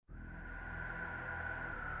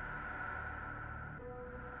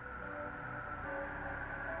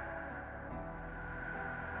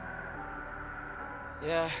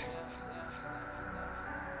Yeah.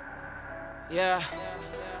 Yeah.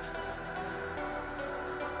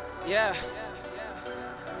 Yeah.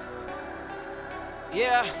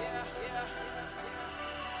 Yeah.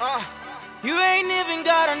 You ain't even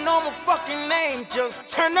gotta know my fucking name, just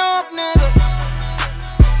turn up, nigga.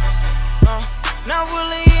 Not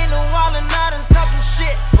really in the wall and not in talking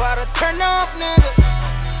shit, but I turn up, nigga.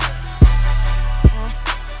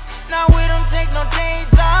 Now we don't take no days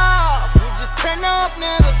off, we just turn up,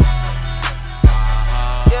 nigga.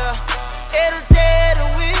 Yeah, every day of the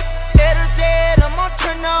week, every day I'ma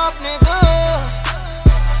turn up, nigga.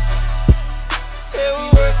 Yeah, we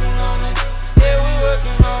working on it, yeah, we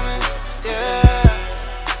working on it, yeah.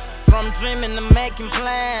 From dreaming to making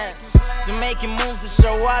plans, to making moves to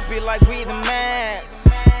show I be like we the mans.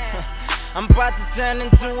 I'm about to turn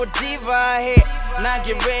into a diva here. Now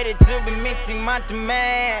get ready to be meeting my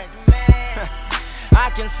demands. I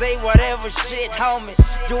can say whatever shit, homie.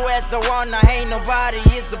 Do as I wanna, ain't nobody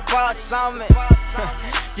is a boss on me.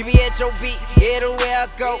 DBHOB, everywhere I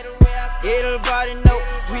go. Everybody know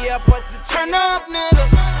we up but to turn up, nigga.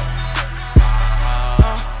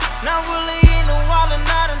 Not really in the wall and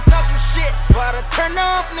not in talking shit, but I turn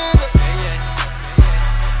up, nigga.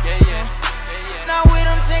 Now we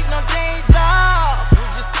don't take no days off, we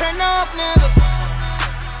just turn up, nigga.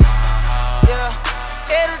 Yeah,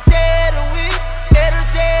 every day of the week, every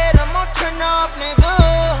day I'ma turn up, nigga.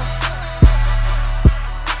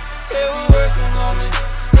 Yeah, we working on it,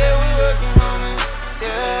 yeah, we working on it,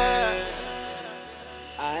 yeah.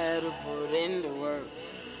 I had to put in the work,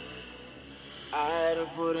 I had to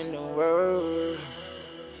put in the work,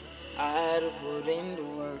 I had to put in the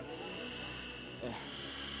work, yeah.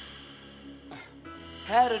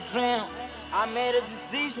 Had a dream, I made a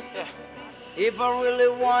decision, yeah. If I really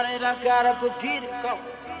want it, I gotta go get it. Go.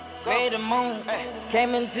 Made a move,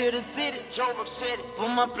 came into the city, put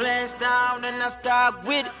my plans down and I start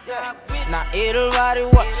with it. Now everybody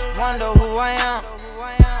watch, wonder who I am,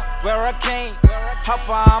 where I came, how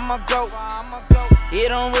far I'ma go. It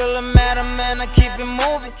don't really matter, man, I keep it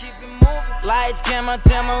moving. Lights, camera,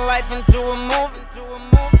 turn my life into a movie.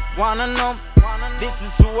 Wanna know, this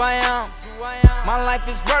is who I am. My life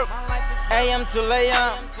is work, AM to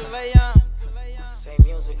AM. Say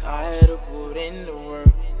music, I had to put in the work.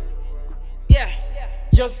 Yeah,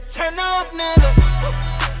 just turn up, nigga.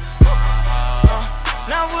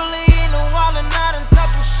 Not really in the wall and not in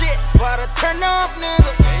talking shit, but I turn up,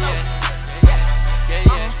 nigga.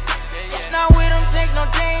 Now we don't take no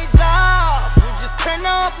days off, we just turn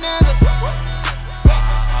up, nigga.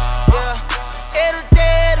 Yeah, every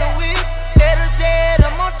day of the week, every day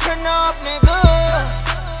I'ma turn up, nigga.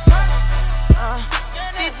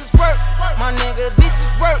 This is work, my nigga, this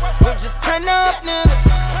is work, we just turn up, nigga.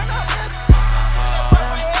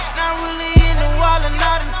 Not really in the wall and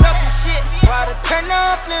not in talking shit, but I turn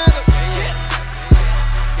up, nigga.